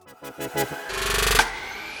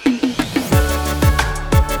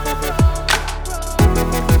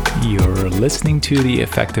You're listening to the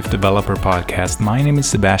Effective Developer Podcast. My name is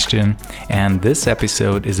Sebastian, and this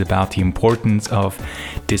episode is about the importance of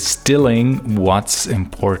distilling what's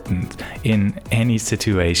important in any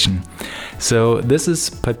situation. So this is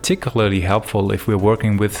particularly helpful if we're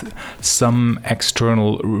working with some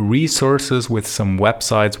external resources, with some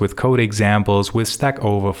websites, with code examples, with Stack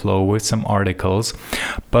Overflow, with some articles.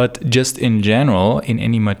 But just in general, in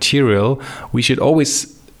any material, we should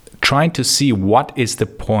always trying to see what is the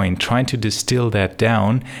point, trying to distill that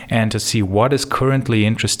down and to see what is currently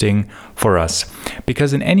interesting for us.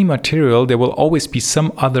 Because in any material, there will always be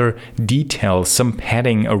some other details, some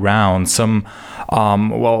padding around, some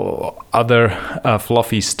other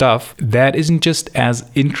fluffy stuff that isn't just as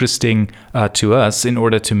interesting to us in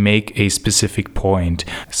order to make a specific point.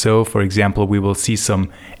 So, for example, we will see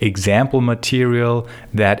some example material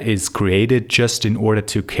that is created just in order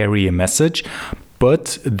to carry a message.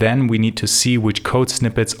 But then we need to see which code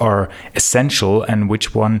snippets are essential and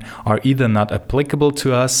which one are either not applicable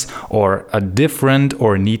to us or are different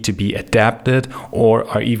or need to be adapted or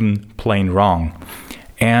are even plain wrong.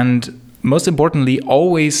 And most importantly,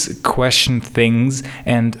 always question things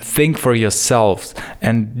and think for yourselves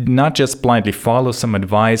and not just blindly follow some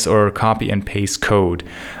advice or copy and paste code.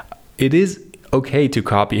 It is okay to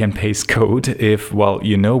copy and paste code if,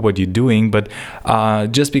 you know what you're doing, but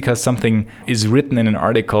just because something is written in an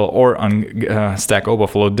article or on Stack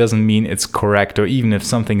Overflow doesn't mean it's correct, or even if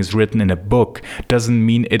something is written in a book doesn't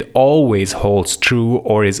mean it always holds true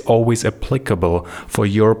or is always applicable for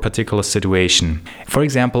your particular situation. For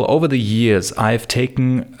example, over the years, I've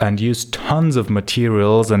taken and used tons of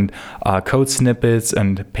materials and code snippets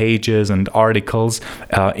and pages and articles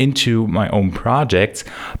into my own projects,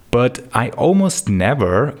 but I almost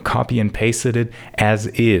never copy and pasted it as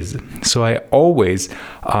is. So I always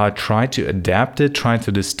try to adapt it, try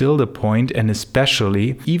to distill the point, and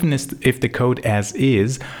especially even if the code as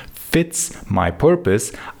is fits my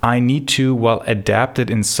purpose, I need to, adapt it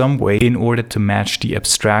in some way in order to match the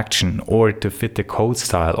abstraction or to fit the code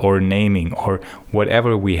style or naming or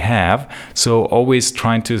whatever we have. So always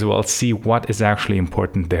trying to, see what is actually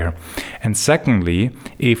important there. And secondly,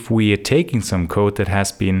 if we are taking some code that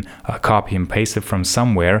has been copy and pasted from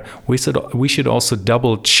somewhere, we should also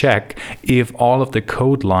double check if all of the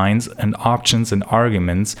code lines and options and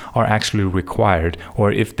arguments are actually required, or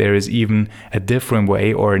if there is even a different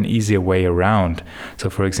way or an easier way around. So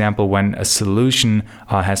for example, when a solution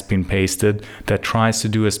has been pasted that tries to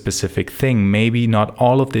do a specific thing, maybe not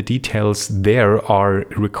all of the details there are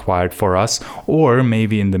required for us, or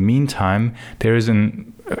maybe in the meantime there is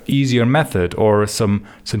an easier method or some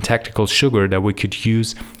syntactical sugar that we could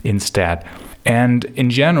use instead. And in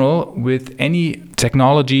general, with any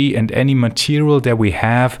technology and any material that we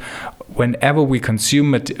have, whenever we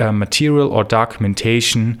consume material or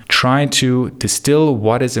documentation, try to distill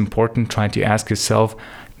what is important, try to ask yourself,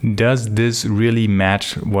 does this really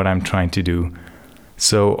match what I'm trying to do?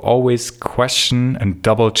 So always question and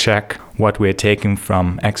double check what we're taking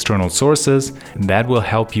from external sources. That will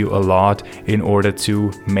help you a lot in order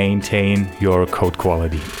to maintain your code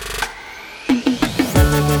quality.